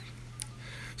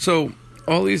So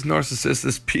all these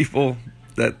narcissistic people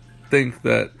that think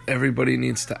that everybody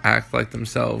needs to act like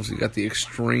themselves. You got the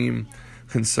extreme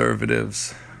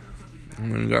conservatives,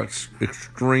 and then you got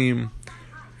extreme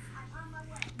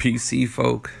PC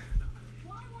folk.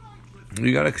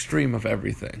 You got extreme of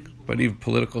everything, but even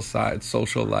political side,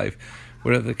 social life,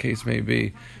 whatever the case may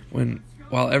be.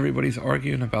 While everybody's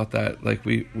arguing about that, like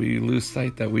we lose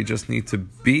sight that we just need to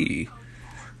be.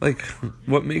 Like,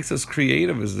 what makes us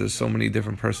creative is there's so many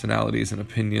different personalities and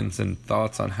opinions and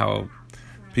thoughts on how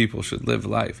people should live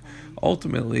life.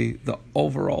 Ultimately, the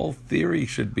overall theory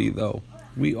should be, though,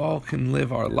 we all can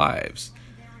live our lives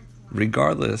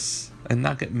regardless and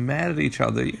not get mad at each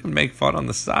other. You can make fun on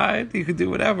the side. You can do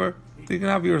whatever. You can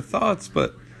have your thoughts,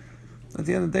 but at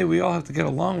the end of the day, we all have to get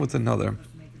along with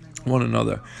one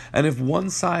another. And if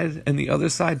one side and the other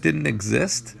side didn't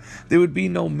exist, there would be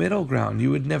no middle ground.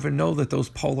 You would never know that those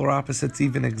polar opposites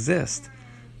even exist.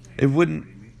 It wouldn't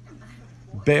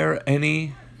bear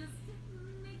any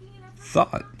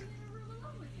thought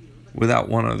without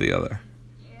one or the other.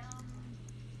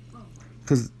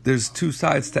 Because there's two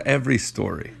sides to every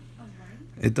story.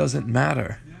 It doesn't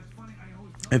matter.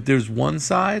 If there's one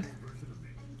side,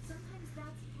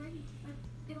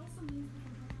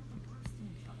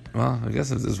 well, I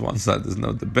guess if there's one side, there's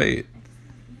no debate.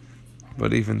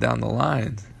 But even down the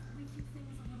line,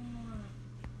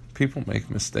 people make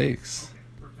mistakes.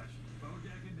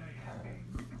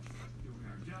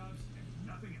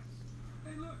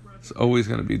 It's always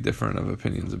going to be different of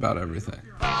opinions about everything.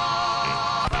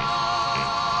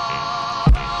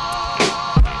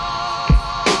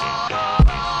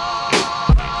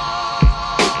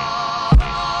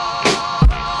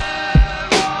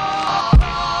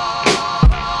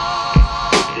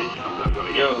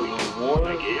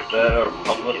 That are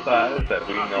publicized, that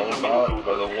we know about,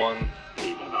 are the ones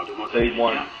they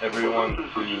want everyone to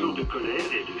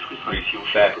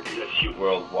respect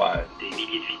worldwide.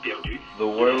 The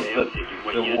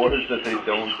waters that they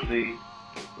don't see,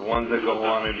 the ones that go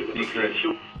on in secret,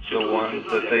 the ones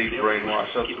that they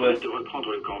brainwash us with,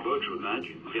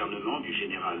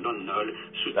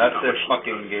 that's their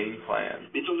fucking game plan.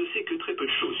 They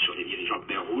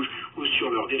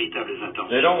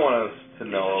don't want us to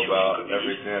know about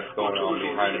everything that's going on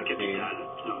behind the scenes.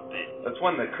 That's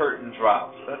when the curtain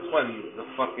drops. That's when the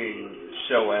fucking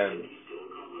show ends.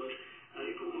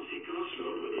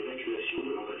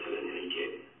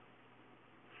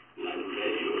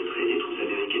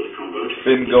 It's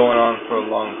been going on for a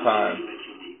long time.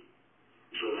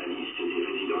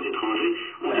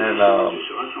 And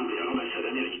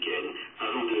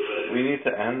we need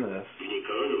to end this.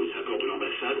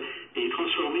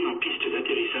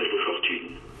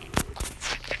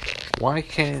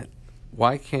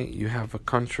 Why can't you have a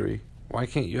country? Why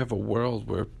can't you have a world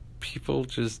where people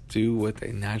just do what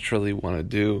they naturally want to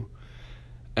do,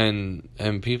 and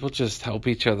people just help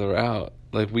each other out?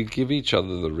 Like, we give each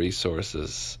other the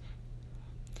resources.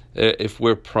 If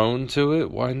we're prone to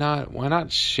it, why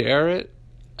not share it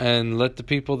and let the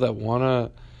people that want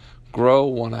to grow,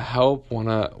 want to help, want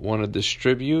to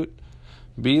distribute,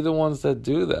 be the ones that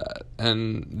do that,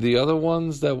 and the other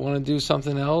ones that want to do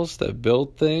something else, that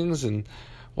build things. And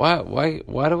why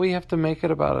do we have to make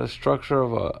it about a structure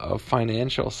of a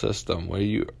financial system where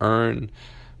you earn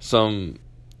some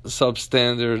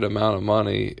substandard amount of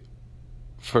money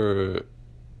for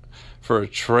a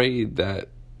trade that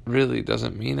really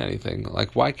doesn't mean anything?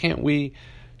 Like, why can't we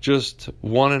just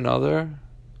one another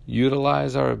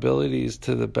utilize our abilities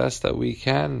to the best that we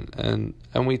can, and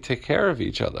we take care of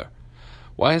each other?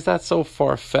 Why is that so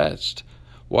far-fetched?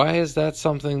 Why is that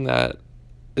something that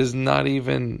is not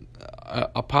even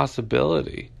a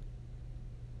possibility?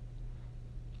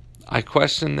 I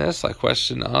question this. I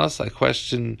question us. I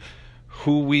question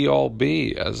who we all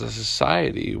be as a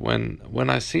society when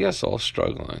I see us all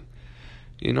struggling.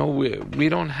 You know, we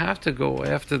don't have to go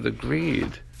after the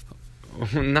greed.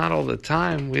 Not all the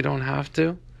time. We don't have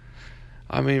to.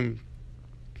 I mean,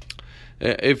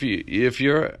 if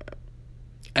you're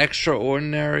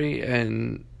extraordinary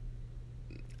and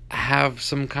have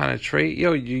some kind of trait,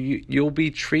 you'll be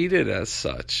treated as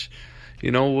such.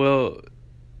 You'll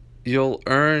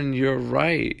earn your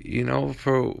right,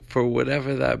 for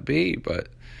whatever that be. But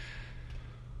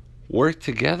work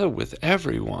together with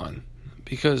everyone,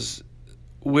 because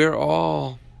we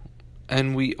all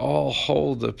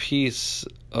hold a piece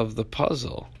of the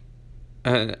puzzle.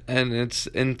 And it's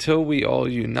until we all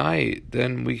unite,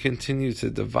 then we continue to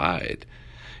divide.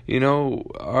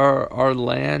 Our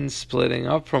land splitting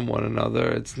up from one another,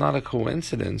 it's not a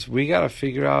coincidence. We got to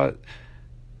figure out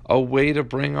a way to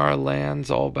bring our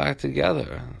lands all back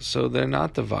together so they're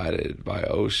not divided by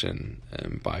ocean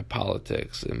and by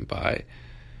politics and by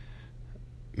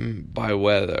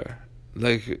weather.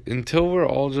 Like, until we're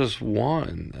all just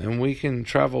one and we can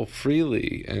travel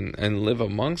freely and live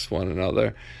amongst one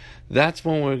another, that's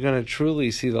when we're going to truly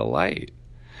see the light.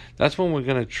 That's when we're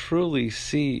going to truly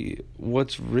see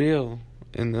what's real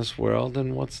in this world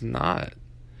and what's not.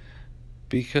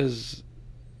 Because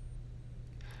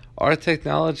our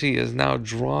technology has now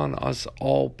drawn us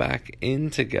all back in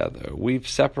together. We've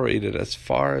separated as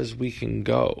far as we can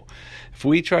go. If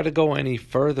we try to go any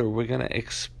further, we're going to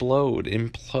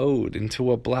implode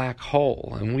into a black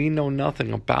hole, and we know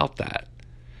nothing about that.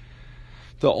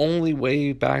 The only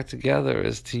way back together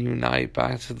is to unite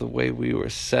back to the way we were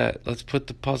set. Let's put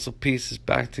the puzzle pieces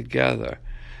back together,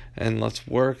 and let's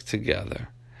work together,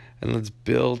 and let's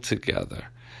build together,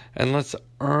 and let's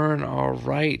earn our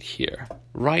right here,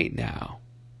 right now.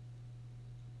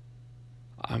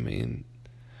 I mean,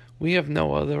 we have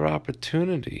no other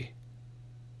opportunity.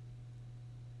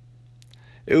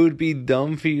 It would be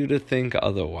dumb for you to think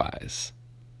otherwise.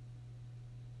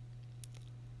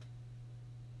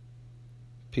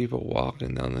 People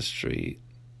walking down the street.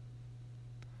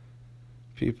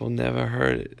 People never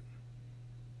heard it.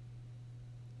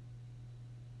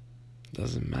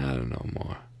 Doesn't matter no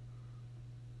more.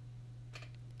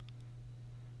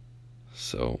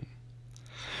 So,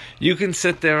 you can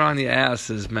sit there on your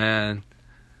asses, man.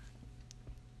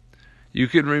 You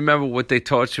can remember what they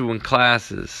taught you in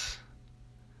classes.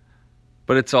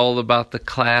 But it's all about the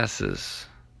classes.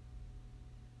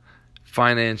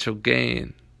 Financial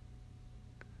gain.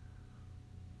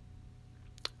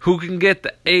 Who can get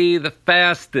the A the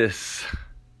fastest?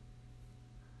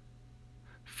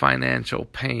 Financial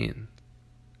pain.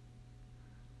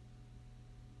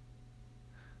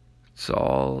 It's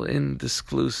all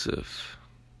indisclusive.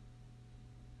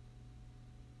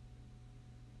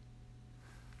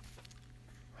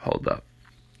 Hold up.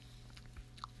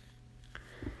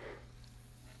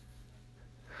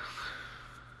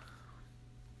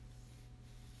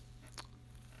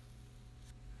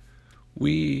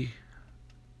 We,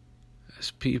 as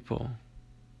people,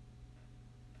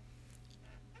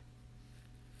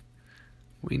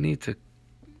 we need to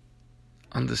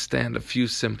understand a few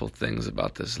simple things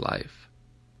about this life.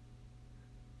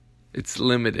 It's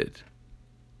limited.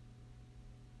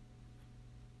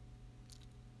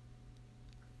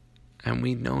 And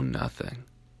we know nothing.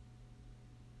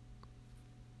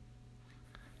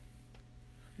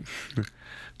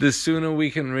 The sooner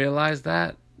we can realize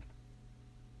that,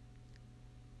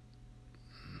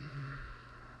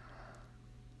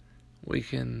 we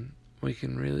can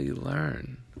really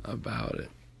learn about it.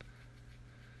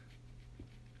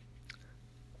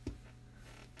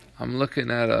 I'm looking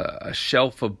at a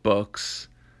shelf of books,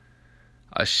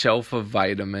 a shelf of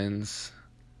vitamins,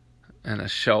 and a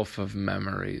shelf of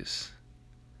memories.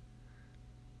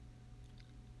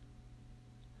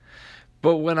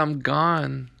 But when I'm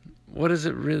gone, what does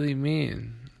it really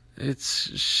mean?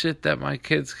 It's shit that my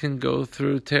kids can go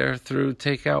through, tear through,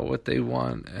 take out what they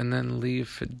want, and then leave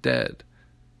for dead.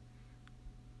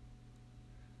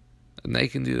 And they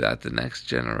can do that the next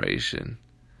generation.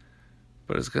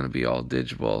 But it's going to be all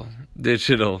digital,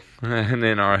 and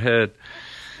in our head.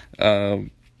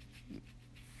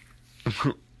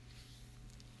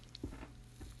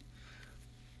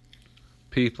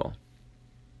 People.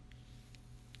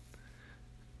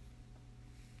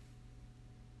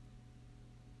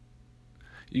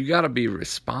 You got to be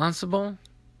responsible,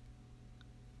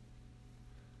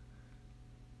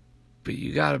 but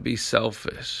you got to be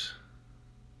selfish.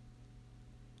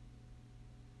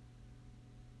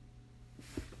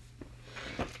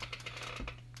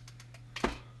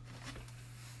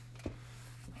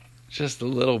 Just a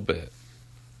little bit.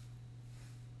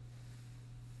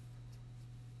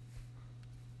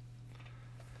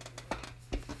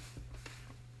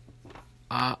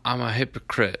 I'm a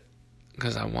hypocrite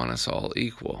because I want us all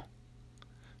equal.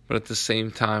 But at the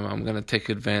same time, I'm going to take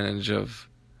advantage of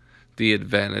the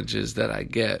advantages that I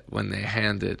get when they're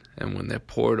handed and when they're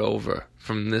poured over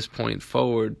from this point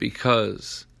forward,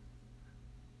 because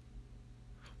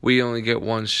we only get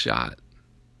one shot.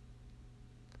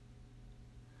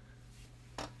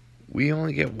 We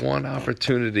only get one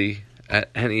opportunity at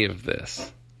any of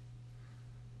this.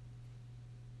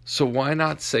 So why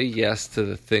not say yes to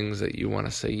the things that you want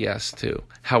to say yes to?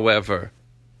 However,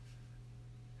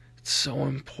 it's so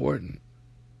important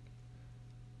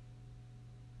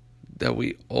that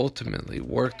we ultimately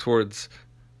work towards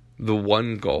the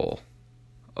one goal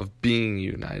of being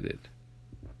united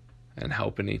and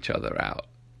helping each other out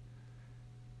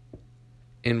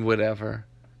in whatever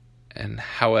and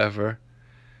however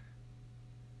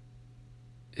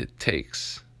it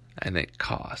takes and it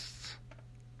costs.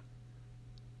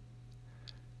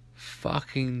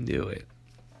 Fucking do it.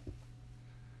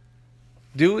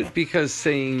 Do it, because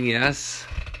saying yes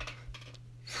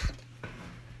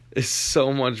is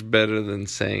so much better than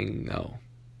saying no.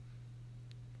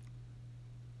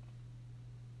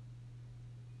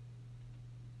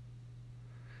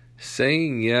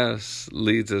 Saying yes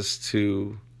leads us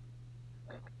to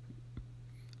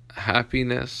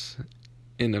happiness,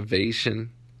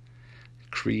 innovation,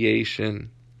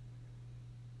 creation,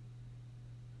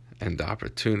 and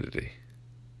opportunity.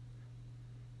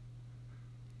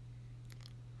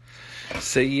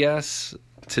 Say yes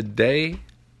today.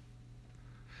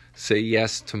 Say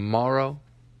yes tomorrow.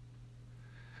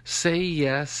 Say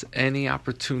yes any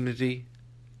opportunity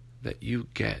that you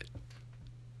get.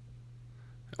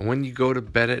 And when you go to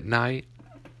bed at night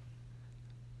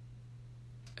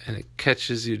and it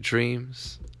catches your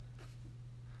dreams,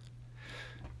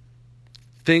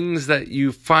 things that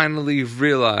you finally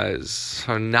realize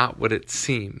are not what it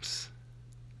seems.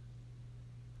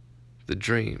 The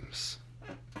dreams.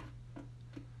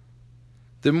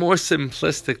 They're more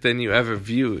simplistic than you ever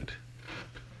viewed.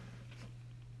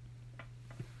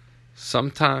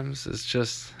 Sometimes it's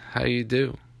just how you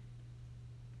do.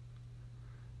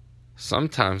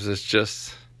 Sometimes it's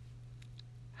just,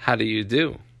 how do you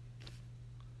do?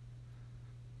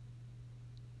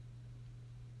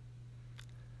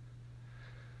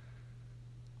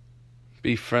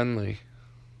 Be friendly.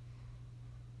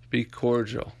 Be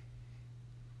cordial.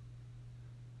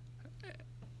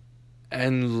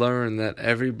 And learn that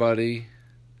everybody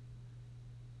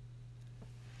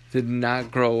did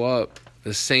not grow up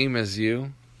the same as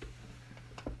you.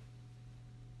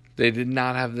 They did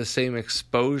not have the same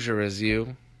exposure as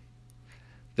you.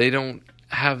 They don't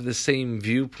have the same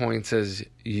viewpoints as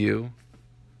you.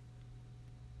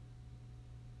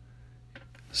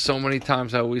 So many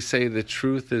times I always say the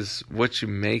truth is what you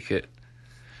make it.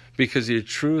 Because the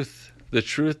truth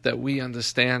that we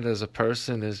understand as a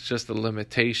person is just a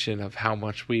limitation of how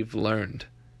much we've learned.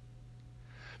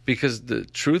 Because the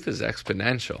truth is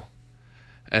exponential.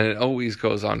 And it always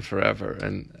goes on forever.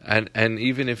 And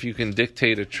even if you can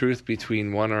dictate a truth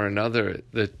between one or another,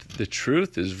 the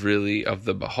truth is really of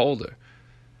the beholder.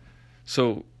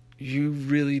 So you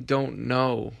really don't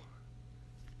know.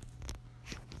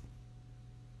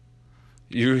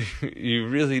 You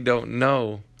really don't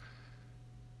know.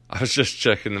 I was just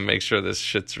checking to make sure this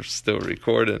shit's still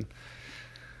recording.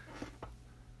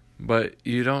 But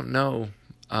you don't know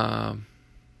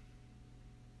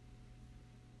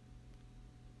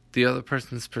the other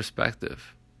person's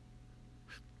perspective.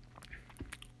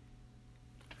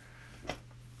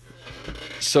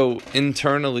 So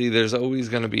internally, there's always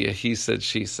going to be a he said,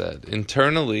 she said.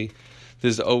 Internally,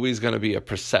 there's always going to be a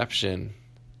perception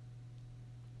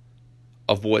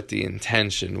of what the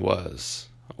intention was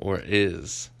or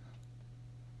is.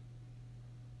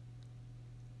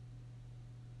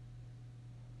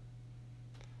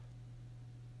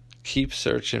 Keep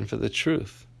searching for the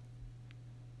truth.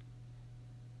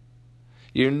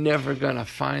 You're never going to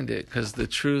find it, because the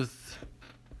truth,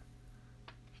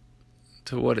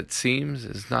 to what it seems,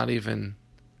 is not even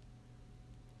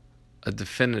a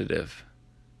definitive.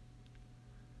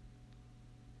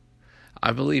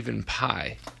 I believe in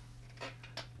pi.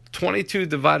 22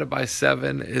 divided by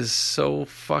 7 is so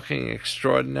fucking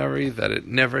extraordinary that it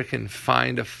never can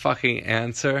find a fucking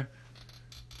answer.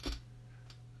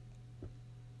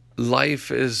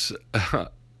 Life is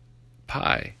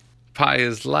pi. Pi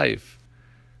is life.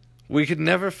 We could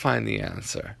never find the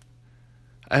answer.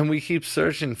 And we keep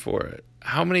searching for it.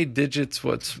 How many digits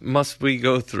must we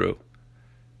go through?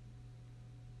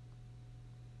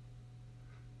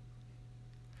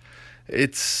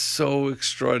 It's so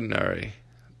extraordinary.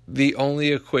 The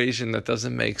only equation that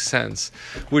doesn't make sense,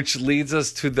 which leads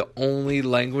us to the only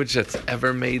language that's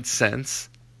ever made sense,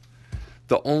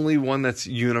 the only one that's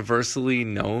universally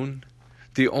known,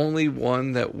 the only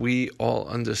one that we all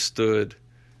understood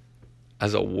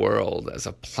as a world, as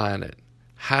a planet,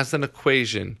 has an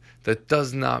equation that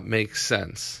does not make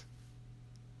sense.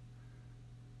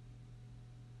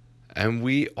 And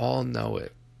we all know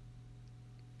it.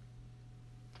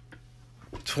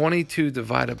 22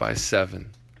 divided by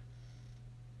 7.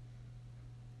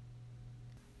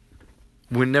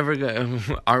 We're never gonna.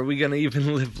 Are we gonna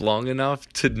even live long enough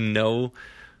to know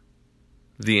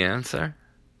the answer?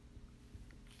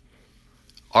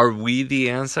 Are we the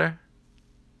answer?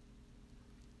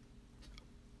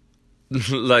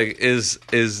 Like, is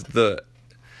the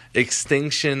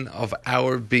extinction of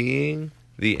our being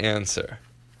the answer?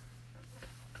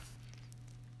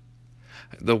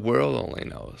 The world only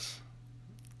knows.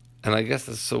 And I guess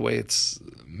that's the way it's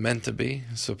meant to be,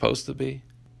 supposed to be.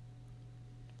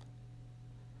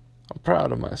 I'm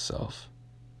proud of myself.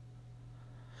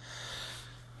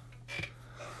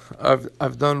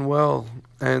 I've done well,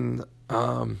 and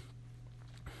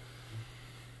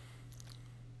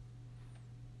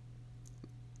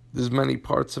there's many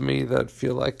parts of me that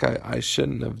feel like I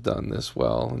shouldn't have done this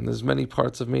well, and there's many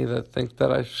parts of me that think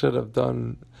that I should have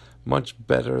done much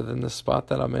better than the spot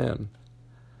that I'm in.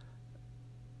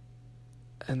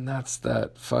 And that's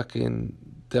that fucking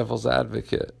devil's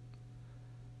advocate.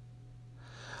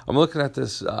 I'm looking at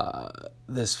this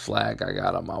flag I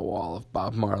got on my wall of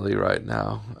Bob Marley right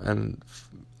now, and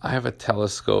I have a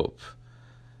telescope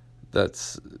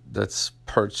that's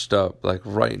perched up like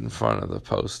right in front of the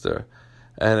poster,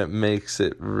 and it makes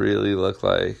it really look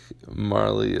like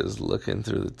Marley is looking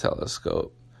through the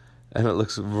telescope, and it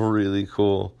looks really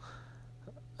cool.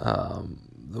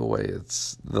 The way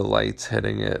the light's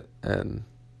hitting it, and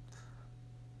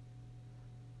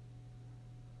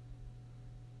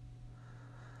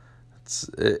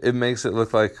it makes it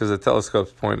look like, because the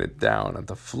telescope's pointed down at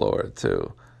the floor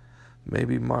too.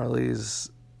 Maybe Marley's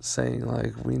saying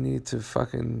like, we need to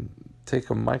fucking take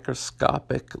a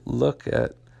microscopic look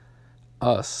at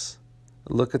us,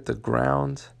 look at the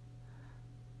ground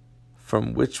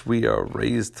from which we are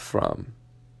raised from.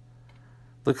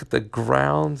 Look at the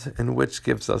ground in which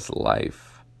gives us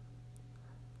life,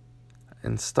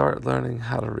 and start learning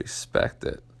how to respect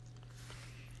it.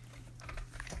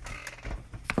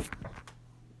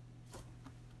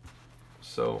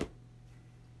 So,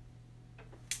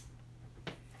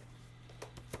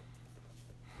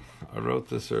 I wrote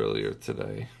this earlier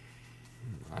today.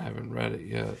 I haven't read it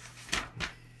yet.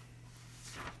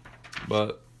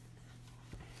 But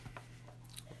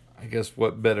I guess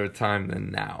what better time than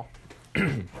now?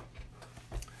 Let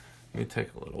me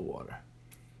take a little water.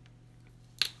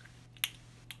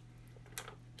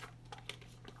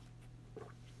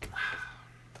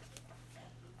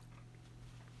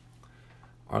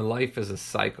 Our life is a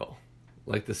cycle,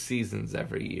 like the seasons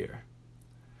every year.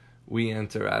 We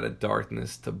enter out of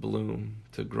darkness to bloom,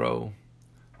 to grow,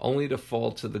 only to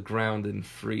fall to the ground and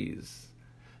freeze,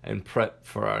 and prep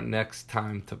for our next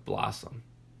time to blossom.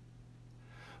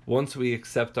 Once we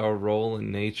accept our role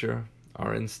in nature,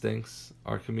 our instincts,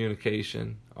 our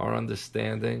communication, our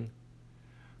understanding,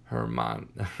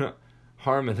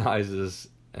 harmonizes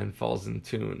and falls in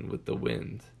tune with the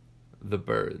wind, the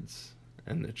birds,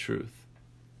 and the truth.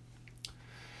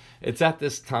 It's at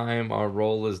this time our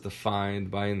role is defined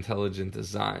by intelligent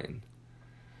design.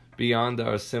 Beyond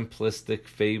our simplistic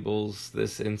fables,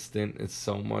 this instant is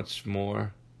so much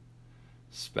more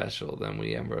special than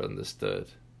we ever understood.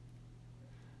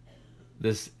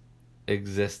 This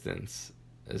existence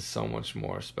is so much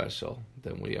more special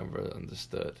than we ever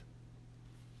understood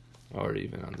or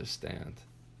even understand.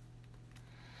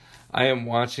 I am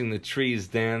watching the trees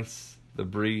dance, the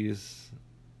breeze,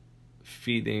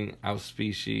 feeding our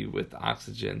species with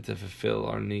oxygen to fulfill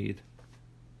our need.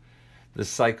 The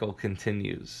cycle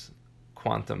continues,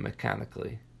 quantum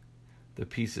mechanically. The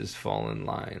pieces fall in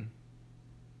line,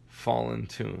 fall in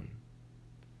tune,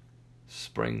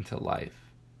 spring to life.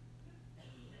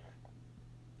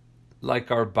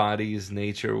 Like our bodies,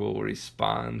 nature will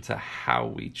respond to how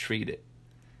we treat it.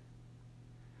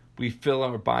 We fill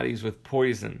our bodies with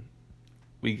poison,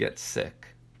 we get sick.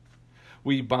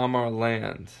 We bomb our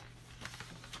land.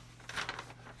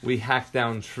 We hack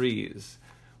down trees.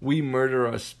 We murder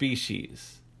our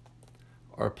species.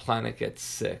 Our planet gets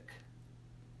sick.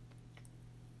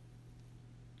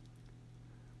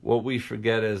 What we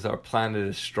forget is our planet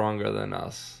is stronger than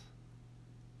us.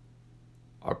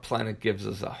 Our planet gives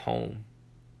us a home.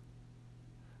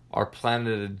 Our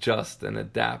planet adjusts and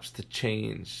adapts to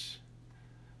change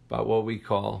by what we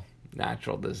call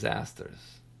natural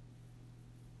disasters.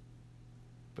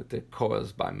 But they're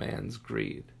caused by man's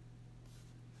greed.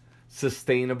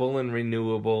 Sustainable and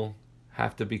renewable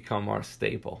have to become our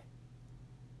staple.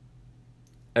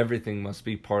 Everything must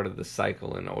be part of the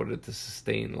cycle in order to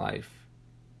sustain life,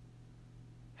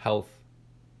 health,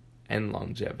 and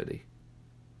longevity.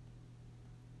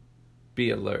 Be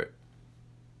alert.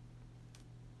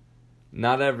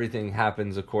 Not everything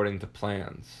happens according to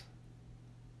plans.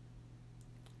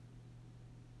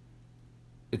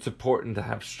 It's important to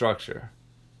have structure,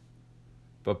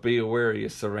 but be aware of your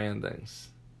surroundings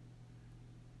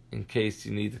in case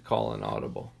you need to call an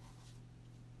audible.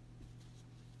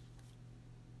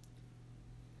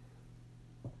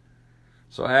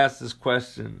 So I asked this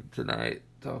question tonight,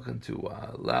 talking to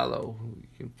Lalo, who you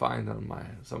can find on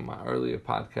some of my earlier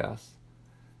podcasts.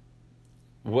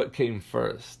 What came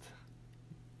first,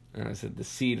 And I said, the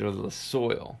seed or the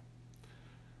soil?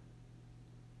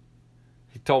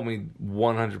 He told me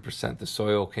 100% the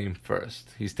soil came first.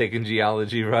 He's taking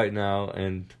geology right now,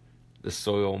 and the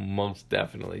soil most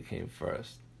definitely came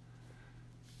first.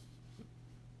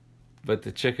 But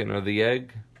the chicken or the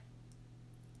egg?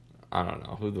 I don't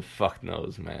know. Who the fuck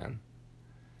knows, man?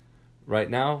 Right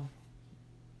now,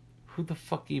 who the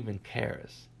fuck even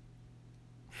cares?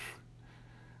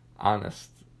 Honest.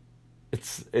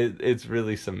 It's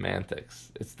really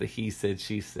semantics. It's the he said,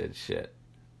 she said shit.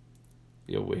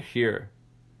 We're here.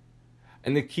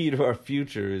 And the key to our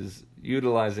future is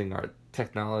utilizing our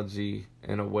technology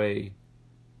in a way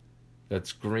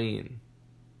that's green.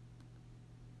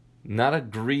 Not a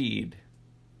greed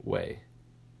way.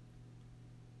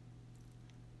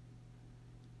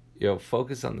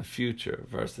 Focus on the future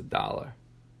versus a dollar.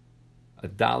 A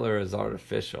dollar is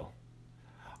artificial.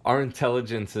 Our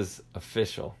intelligence is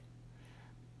official.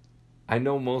 I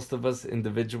know most of us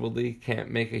individually can't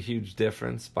make a huge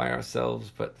difference by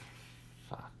ourselves, but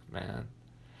fuck, man.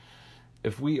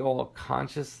 If we all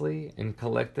consciously and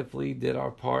collectively did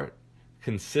our part,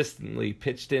 consistently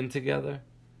pitched in together,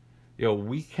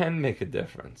 we can make a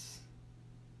difference.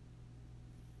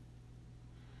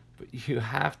 But you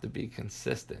have to be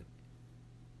consistent.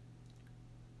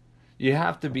 You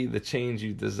have to be the change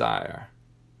you desire.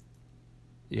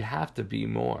 You have to be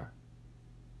more.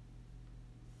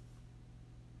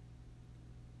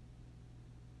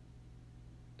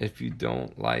 If you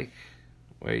don't like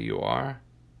where you are,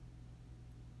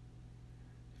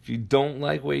 if you don't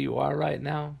like where you are right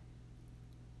now,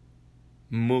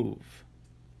 move.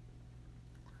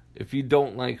 If you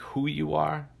don't like who you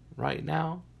are right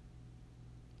now,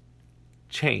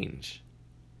 change.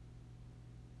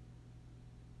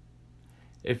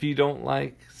 If you don't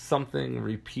like something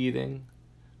repeating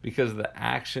because of the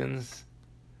actions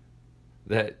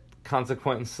that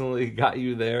consequently got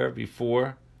you there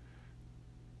before,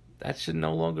 that should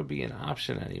no longer be an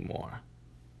option anymore.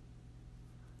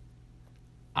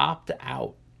 Opt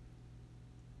out.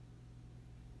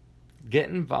 Get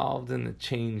involved in the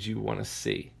change you want to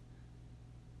see.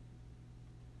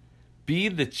 Be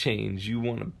the change you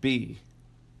want to be.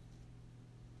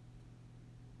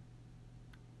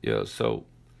 So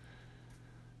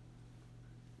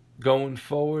going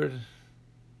forward,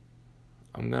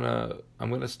 I'm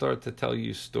gonna start to tell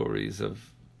you stories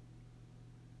of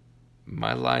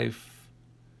my life,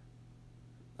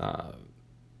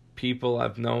 people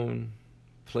I've known,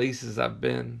 places I've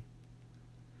been.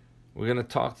 We're gonna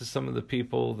talk to some of the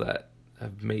people that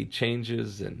have made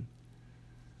changes and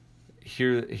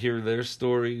hear their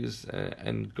stories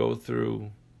and go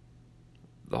through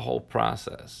the whole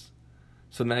process.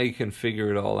 So now you can figure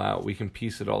it all out. We can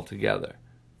piece it all together.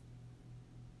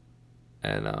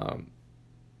 And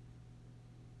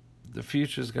the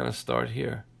future's going to start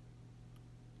here.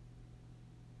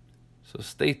 So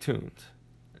stay tuned.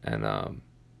 And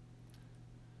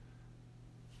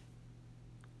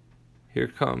here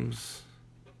comes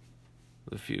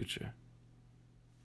the future.